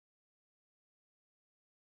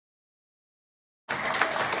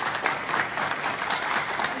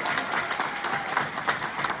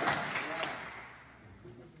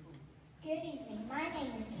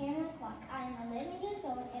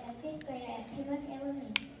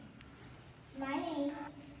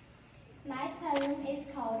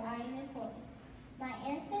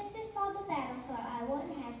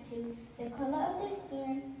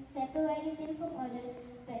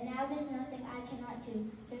there's nothing I cannot do,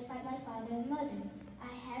 just like my father and mother.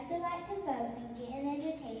 I have the right to vote and get an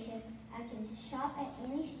education. I can shop at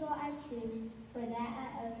any store I choose. For that I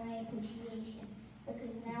owe my appreciation,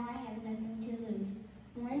 because now I have nothing to lose.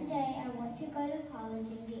 One day I want to go to college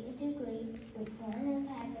and get a degree, which wouldn't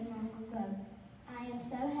have happened long ago. I am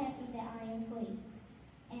so happy that I am free,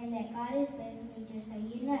 and that God has blessed me, just so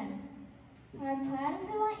you know. I'm proud of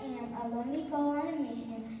who I am. A Lumbee girl on a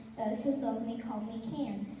mission. Those who love me call me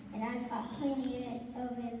Cam, and I've got plenty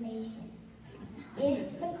of ambition.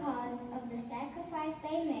 It's because of the sacrifice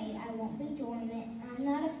they made. I won't be dormant. I'm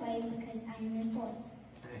not afraid because I am important.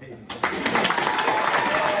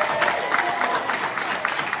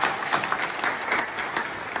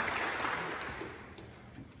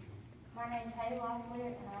 My name is Hayle Locklear,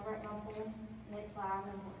 and I wrote my poem, and it's why I'm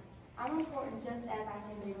important. I'm important just as I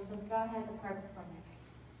can be because God has a purpose for me.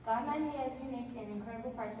 God made me as unique and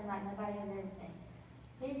incredible person like nobody has ever seen.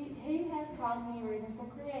 He has caused me a reason for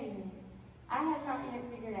creating me. I have not yet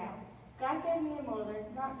figured out. God gave me a mother,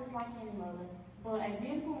 not just like any mother, but a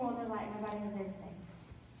beautiful mother like nobody has ever seen.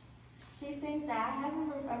 She thinks that I have a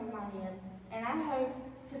roof over my head, and I hope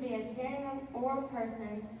to be as caring or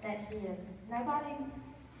person that she is. Nobody,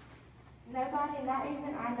 not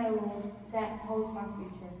even I know that holds my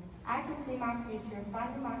future. I can see my future,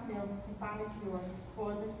 finding myself to find a cure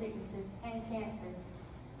for the sicknesses and cancer.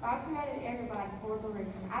 God created everybody for a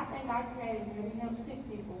reason. I think God created me to help sick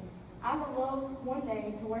people. I would love one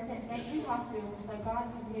day to work at St. Jude Hospital so God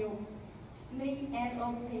can help me and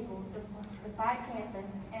other people to fight cancer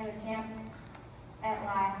and a chance at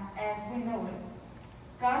life as we know it.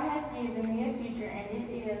 God has given me a future, and it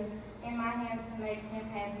is in my hands to make him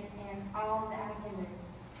happy in all that I can do.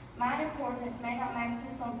 My importance may not matter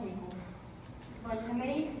to some people, but to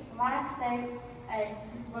me,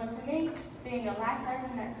 being a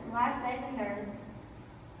life-saving nurse,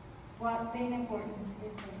 what's being important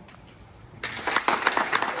is me.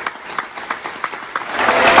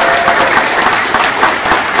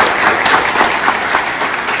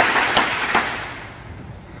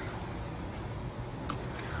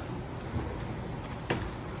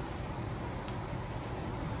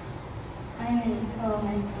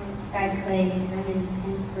 Skye Clay, I'm in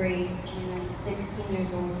 10th grade, and I'm 16 years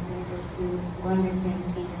old, and I go to Lumbee,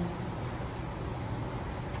 Tennessee.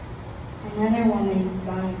 Another woman,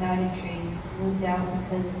 gone without a trace, moved out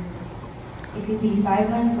because of her. It could be 5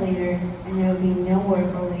 months later, and there would be no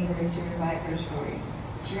work or labor to revive her story.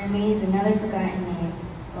 She remains another forgotten name.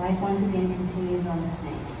 Life once again continues on the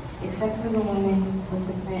same, except for the woman with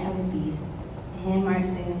the print of a beast, a hand mark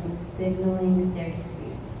signaling their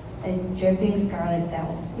decrees, a dripping scarlet that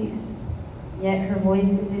won't cease. Yet her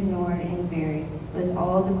voice is ignored and buried with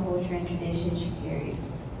all the culture and tradition she carried.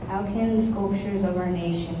 How can the sculptures of our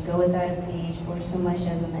nation go without a page or so much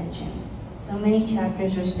as a mention? So many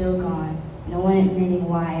chapters are still gone, no one admitting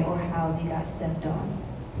why or how they got stepped on.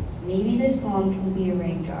 Maybe this poem can be a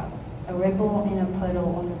raindrop, a ripple in a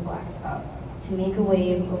puddle on the blacktop, to make a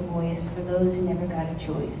wave of voice for those who never got a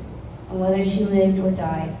choice, and whether she lived or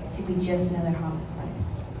died, to be just another homicide.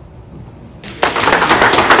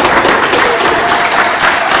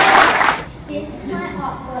 This is my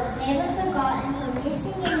artwork, never forgotten, for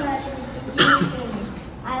missing and murdered Indigenous women.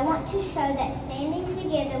 I want to show that standing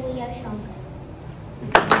together we are stronger.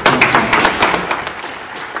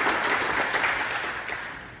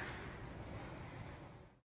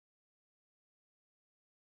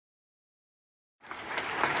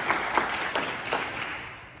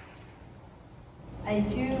 I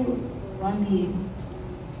drew Lumbee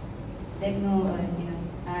signal,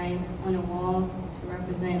 sign on a wall to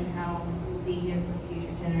represent how we'll be here for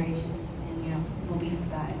future generations, and we'll be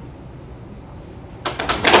forgotten.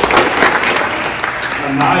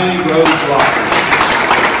 Anileigh Rose Locklear.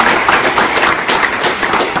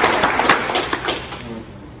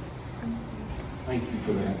 Thank you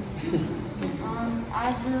for that.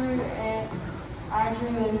 I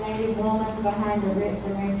drew a Native woman behind the ripped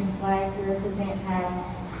American flag to represent how,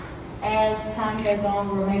 as time goes on,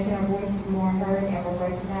 we're making our voices more heard and we're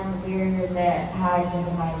breaking down the barrier that hides and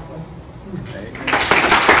divides us.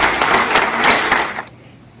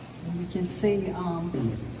 You can see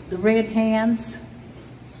the red hands.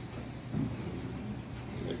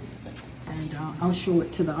 And I'll show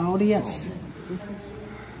it to the audience. This is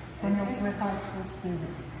Kendyll Zoe-Lee High School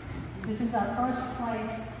student. This is our first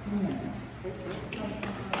place winner.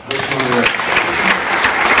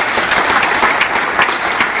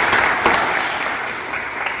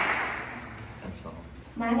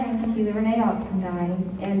 My name is Keely Renee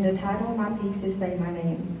Oxendine, and the title of my piece is Say My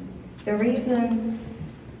Name. The reason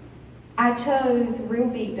I chose real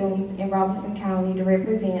victims in Robeson County to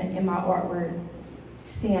represent in my artwork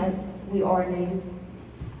since we are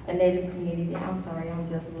a native community. I'm sorry, I'm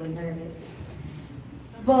just a little nervous.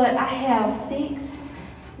 But I have 6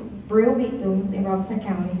 real victims in Robeson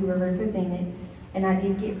County who are represented, and I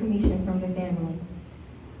did get permission from the family.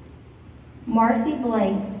 Marcy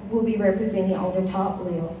Blanks will be represented on the top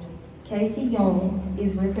left. Casey Young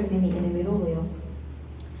is represented in the middle left.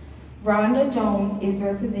 Rhonda Jones is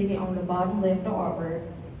represented on the bottom left of artwork.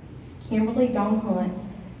 Kimberly Dawn Hunt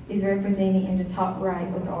is represented in the top right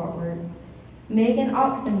of the artwork. Megan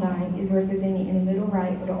Oxendine is represented in the middle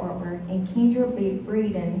right of the artwork, and Kendra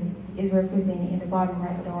Breeden is represented in the bottom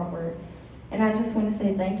right of the artwork. And I just want to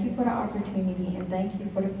say thank you for the opportunity, and thank you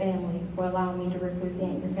for the family for allowing me to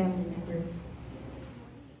represent your family members.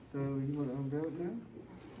 So you want to unveil it now?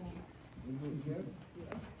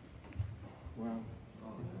 Wow.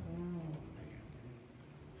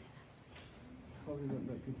 Hold it up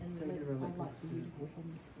back. And I'd like for you to go ahead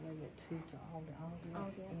and display it too to all the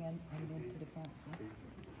audience and then to the council.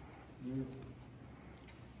 Yeah.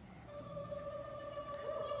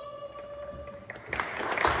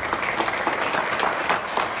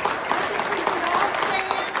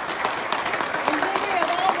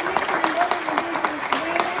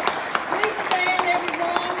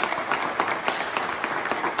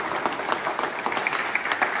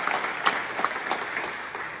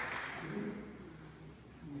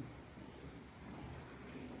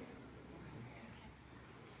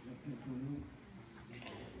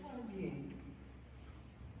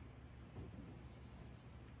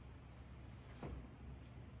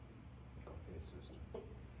 Sister.